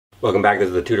Welcome back. This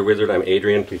is the Tutor Wizard. I'm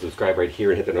Adrian. Please subscribe right here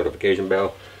and hit the notification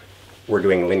bell. We're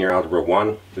doing Linear Algebra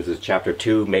 1. This is Chapter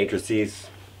 2,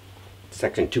 Matrices.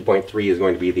 Section 2.3 is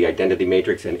going to be the identity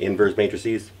matrix and inverse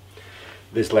matrices.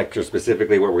 This lecture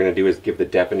specifically, what we're going to do is give the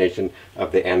definition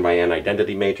of the n by n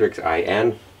identity matrix,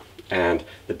 IN, and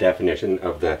the definition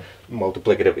of the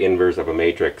multiplicative inverse of a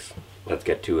matrix. Let's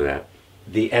get to that.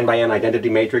 The n by n identity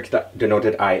matrix,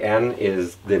 denoted IN,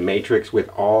 is the matrix with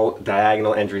all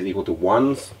diagonal entries equal to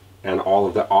 1s, and all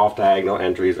of the off-diagonal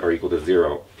entries are equal to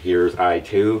 0. Here's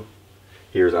I2,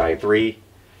 here's I3,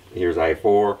 here's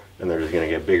I4, and they're just going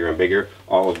to get bigger and bigger.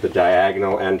 All of the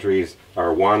diagonal entries are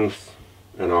 1s,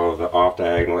 and all of the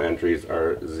off-diagonal entries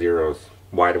are 0s.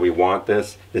 Why do we want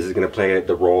this? This is going to play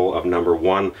the role of number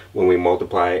 1. When we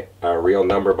multiply a real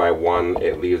number by 1,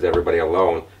 it leaves everybody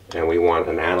alone, and we want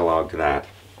an analog to that.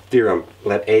 Theorem: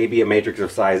 let A be a matrix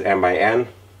of size m by n.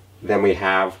 Then we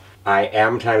have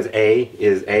Im times A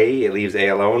is A, it leaves A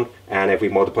alone, and if we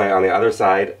multiply on the other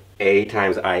side, A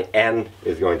times In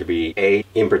is going to be A.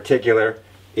 In particular,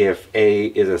 if A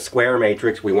is a square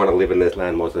matrix, we want to live in this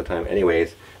land most of the time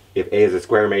anyways. If A is a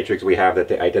square matrix, we have that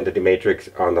the identity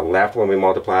matrix on the left when we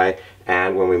multiply,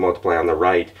 and when we multiply on the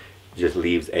right, just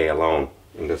leaves A alone.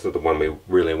 And this is the one we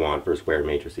really want for square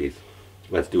matrices.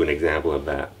 Let's do an example of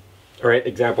that. Alright,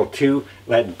 example 2,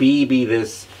 let B be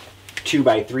this 2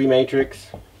 by 3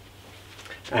 matrix,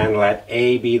 and let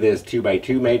A be this 2 by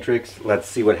 2 matrix. Let's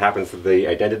see what happens to the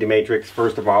identity matrix.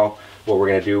 First of all, what we're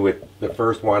going to do with the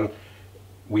first one,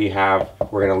 we're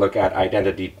going to look at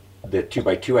the 2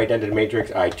 by 2 identity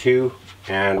matrix, I2,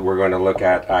 and we're going to look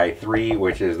at I3,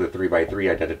 which is the 3 by 3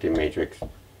 identity matrix.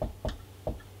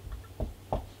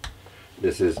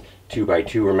 This is 2 by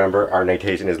 2. Remember, our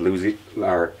notation is lazy,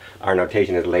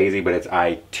 but it's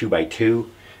I2 by 2,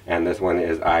 and this one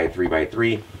is I3 by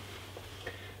 3.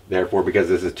 Therefore, because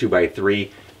this is 2 by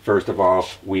 3, first of all,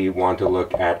 we want to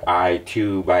look at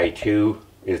I2 by 2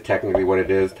 is technically what it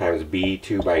is, times B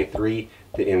 2 by 3.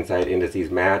 The inside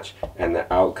indices match, and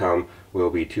the outcome will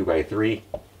be 2 by 3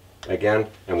 again.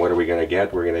 And what are we going to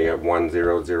get? We're going to get 1,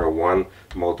 0, 0, 1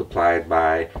 multiplied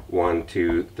by 1,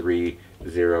 2, 3,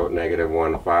 0, negative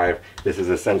 1, 5. This is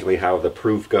essentially how the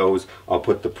proof goes. I'll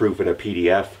put the proof in a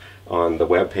PDF on the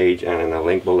web page and in a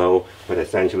link below, but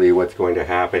essentially what's going to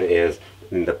happen is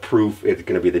in the proof, it's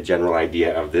going to be the general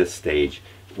idea of this stage.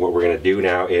 What we're going to do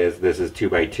now is, this is 2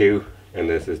 by 2 and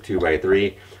this is 2 by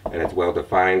 3, and it's well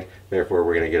defined. Therefore,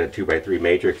 we're going to get a 2 by 3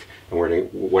 matrix, and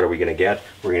what are we going to get?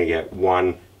 We're going to get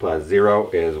 1 plus 0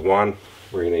 is 1.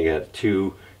 We're going to get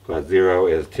 2 plus 0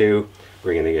 is 2.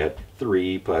 We're going to get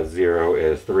 3 plus 0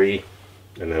 is 3.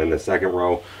 And then in the second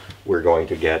row, we're going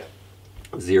to get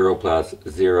 0 plus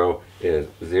 0 is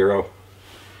 0.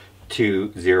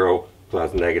 2, 0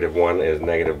 plus negative 1 is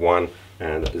negative 1.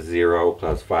 And 0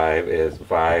 plus 5 is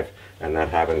 5. And that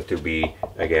happens to be,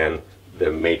 again,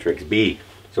 the matrix B.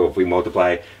 So if we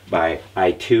multiply by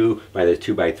I2 by this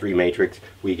 2 by 3 matrix,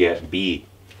 we get B.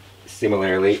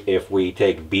 Similarly, if we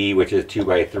take B, which is 2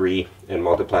 by 3, and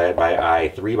multiply it by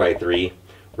I3 by 3,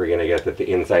 we're going to get that the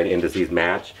inside indices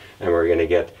match, and we're going to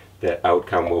get the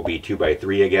outcome will be 2 by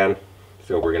 3 again.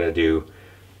 So we're going to do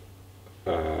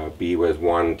B was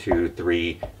 1, 2,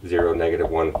 3, 0, negative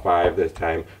 1, 5 this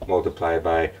time, multiplied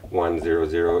by 1, 0,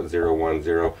 0, 0, 1,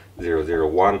 0, 0, 0,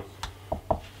 1,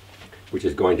 which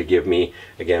is going to give me,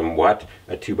 again, what?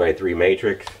 A 2 by 3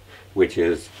 matrix, which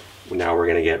is, now we're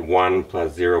going to get 1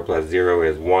 plus 0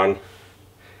 is 1,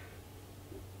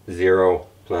 0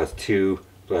 plus 2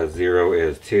 plus 0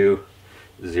 is 2,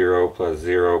 0 plus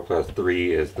 0 plus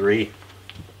 3 is 3,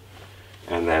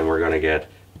 and then we're going to get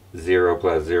 0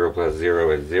 plus 0 plus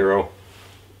 0 is 0,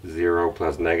 0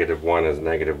 plus negative 1 is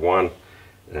negative 1,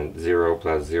 and 0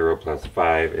 plus 0 plus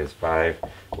 5 is 5,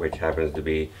 which happens to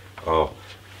be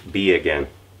B again.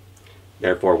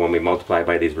 Therefore, when we multiply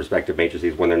by these respective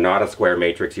matrices, when they're not a square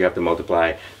matrix, you have to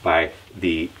multiply by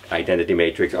the identity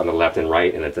matrix on the left and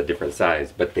right, and it's a different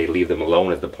size, but they leave them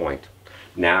alone as the point.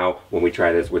 Now, when we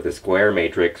try this with the square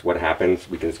matrix, what happens?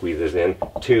 We can squeeze this in.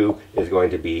 2 is going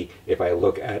to be, if I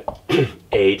look at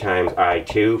A times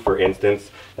I2, for instance,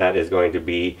 that is going to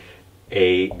be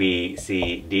A, B,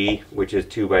 C, D, which is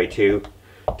 2 by 2,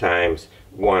 times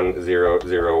 1, 0,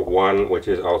 0, 1, which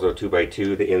is also 2 by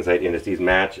 2. The inside indices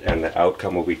match, and the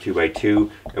outcome will be 2 by 2.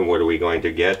 And what are we going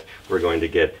to get? We're going to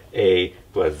get A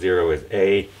plus 0 is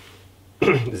A,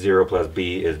 0 plus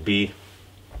B is B,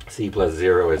 C plus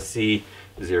 0 is C,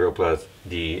 0 plus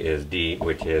D is D,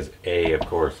 which is A, of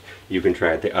course. You can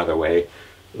try it the other way.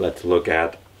 Let's look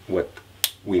at what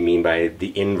we mean by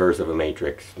the inverse of a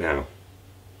matrix now.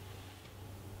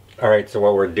 Alright, so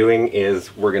what we're doing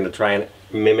is we're going to try and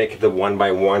mimic the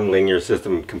one-by-one linear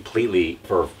system completely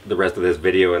for the rest of this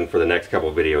video and for the next couple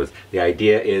of videos. The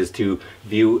idea is to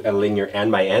view a linear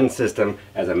n-by-n system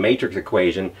as a matrix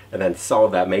equation and then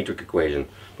solve that matrix equation.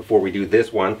 Before we do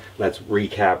this one, let's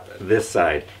recap this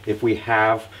side. If we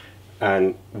have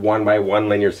a one-by-one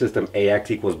linear system,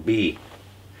 ax equals b,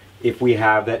 if we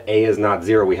have that a is not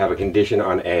 0, we have a condition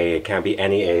on a. It can't be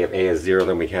any a. If a is 0,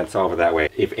 then we can't solve it that way.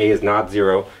 If a is not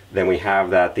 0, then we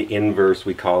have that the inverse,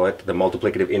 we call it, the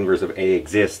multiplicative inverse of a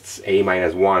exists, a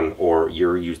minus 1, or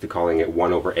you're used to calling it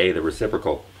 1 over a, the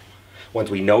reciprocal.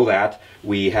 Once we know that,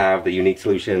 we have the unique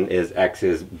solution is x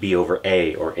is b over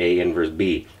a, or a inverse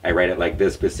b. I write it like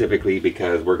this specifically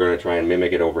because we're going to try and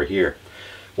mimic it over here.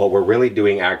 What we're really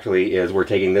doing actually is we're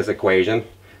taking this equation,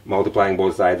 multiplying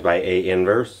both sides by a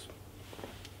inverse.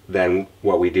 Then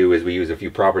what we do is we use a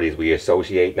few properties. We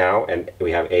associate now, and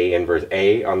we have a inverse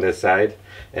a on this side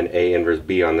and a inverse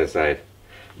b on this side.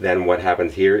 Then what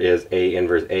happens here is a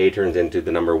inverse a turns into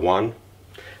the number 1,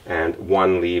 and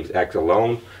 1 leaves x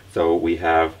alone, so we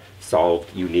have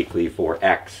solved uniquely for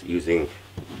x using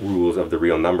rules of the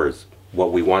real numbers.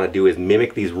 What we want to do is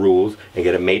mimic these rules and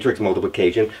get a matrix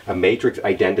multiplication, a matrix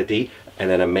identity, and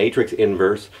then a matrix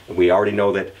inverse. We already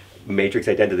know that matrix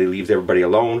identity leaves everybody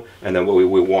alone, and then what we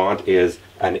want is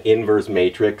an inverse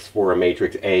matrix for a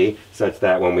matrix A, such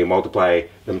that when we multiply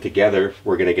them together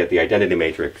we're going to get the identity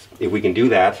matrix. If we can do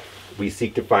that, we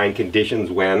seek to find conditions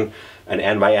when an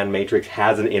n-by-n matrix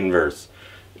has an inverse.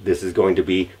 This is going to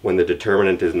be when the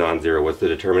determinant is non-zero. What's the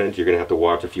determinant? You're going to have to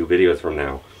watch a few videos from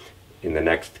now. In the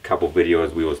next couple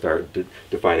videos we will start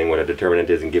defining what a determinant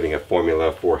is and giving a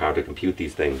formula for how to compute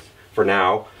these things. For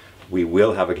now, we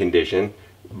will have a condition.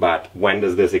 But when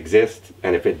does this exist?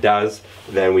 And if it does,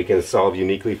 then we can solve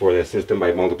uniquely for this system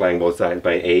by multiplying both sides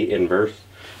by a inverse.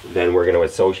 Then we're going to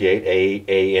associate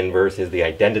a inverse is the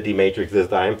identity matrix this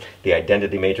time. The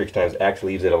identity matrix times x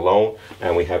leaves it alone,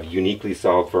 and we have uniquely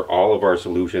solved for all of our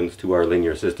solutions to our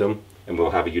linear system, and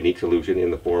we'll have a unique solution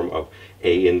in the form of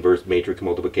a inverse matrix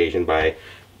multiplication by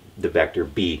the vector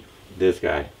b, this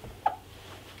guy.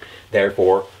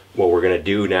 Therefore, what we're going to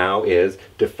do now is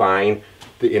define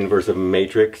the inverse of a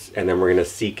matrix, and then we're going to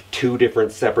seek two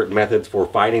different separate methods for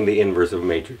finding the inverse of a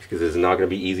matrix, because it's not going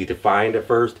to be easy to find at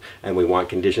first, and we want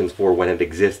conditions for when it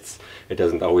exists. It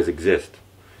doesn't always exist.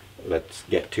 Let's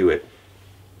get to it.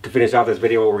 To finish off this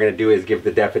video, what we're going to do is give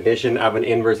the definition of an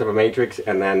inverse of a matrix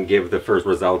and then give the first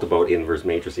result about inverse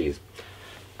matrices.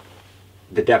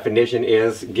 The definition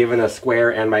is, given a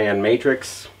square n-by-n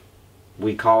matrix,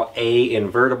 we call A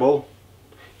invertible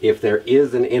if there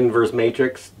is an inverse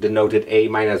matrix denoted A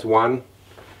minus 1,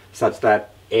 such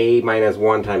that A minus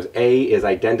 1 times A is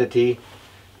identity,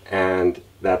 and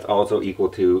that's also equal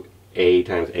to A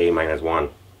times A minus 1.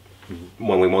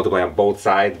 When we multiply on both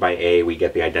sides by A, we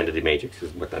get the identity matrix,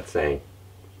 is what that's saying.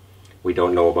 We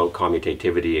don't know about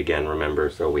commutativity again, remember,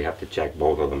 so we have to check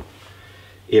both of them.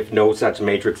 If no such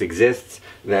matrix exists,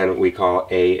 then we call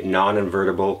A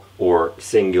non-invertible, or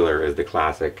singular is the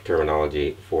classic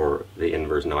terminology for the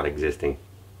inverse not existing.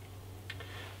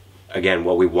 Again,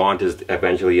 what we want is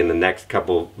eventually in the next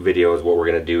couple videos, what we're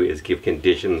going to do is give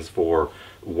conditions for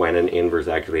when an inverse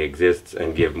actually exists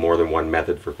and give more than one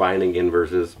method for finding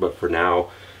inverses. But for now,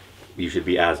 you should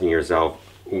be asking yourself,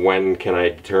 when can I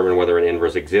determine whether an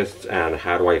inverse exists, and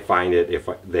how do I find it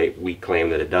if we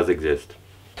claim that it does exist?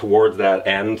 Towards that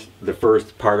end, the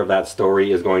first part of that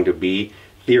story is going to be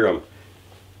theorem.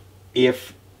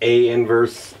 If A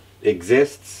inverse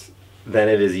exists, then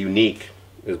it is unique,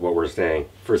 is what we're saying.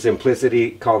 For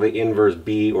simplicity, call the inverse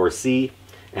B or C,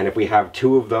 and if we have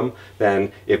two of them,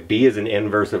 then if B is an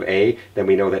inverse of A, then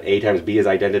we know that A times B is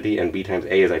identity and B times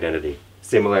A is identity.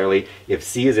 Similarly, if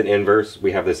C is an inverse,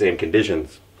 we have the same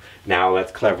conditions. Now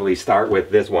let's cleverly start with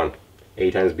this one.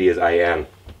 A times B is IN.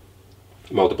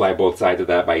 Multiply both sides of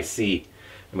that by C,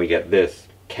 and we get this.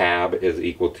 Cab is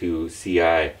equal to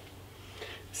CI.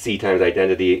 C times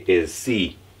identity is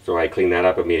C, so I clean that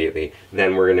up immediately.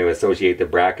 Then we're going to associate the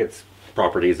brackets,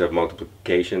 properties of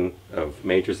multiplication of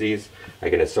matrices. I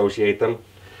can associate them.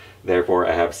 Therefore,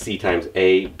 I have C times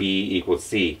A, B equals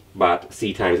C. But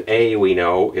C times A, we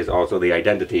know, is also the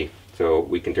identity. So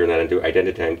we can turn that into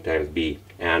identity times B.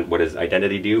 And what does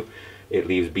identity do? It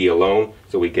leaves B alone,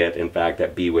 so we get, in fact,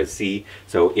 that B was C.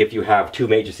 So if you have two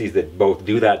matrices that both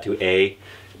do that to A,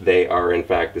 they are, in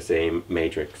fact, the same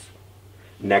matrix.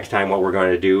 Next time what we're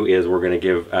going to do is we're going to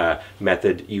give a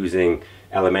method using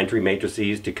elementary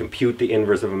matrices to compute the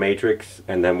inverse of a matrix,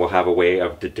 and then we'll have a way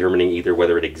of determining either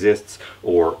whether it exists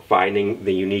or finding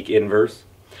the unique inverse.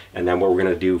 And then what we're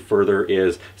going to do further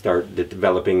is start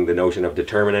developing the notion of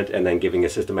determinant, and then giving a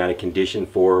systematic condition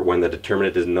for when the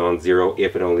determinant is non-zero,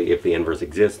 if and only if the inverse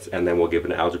exists, and then we'll give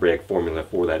an algebraic formula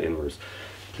for that inverse.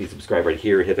 Please subscribe right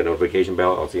here, hit the notification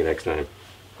bell. I'll see you next time.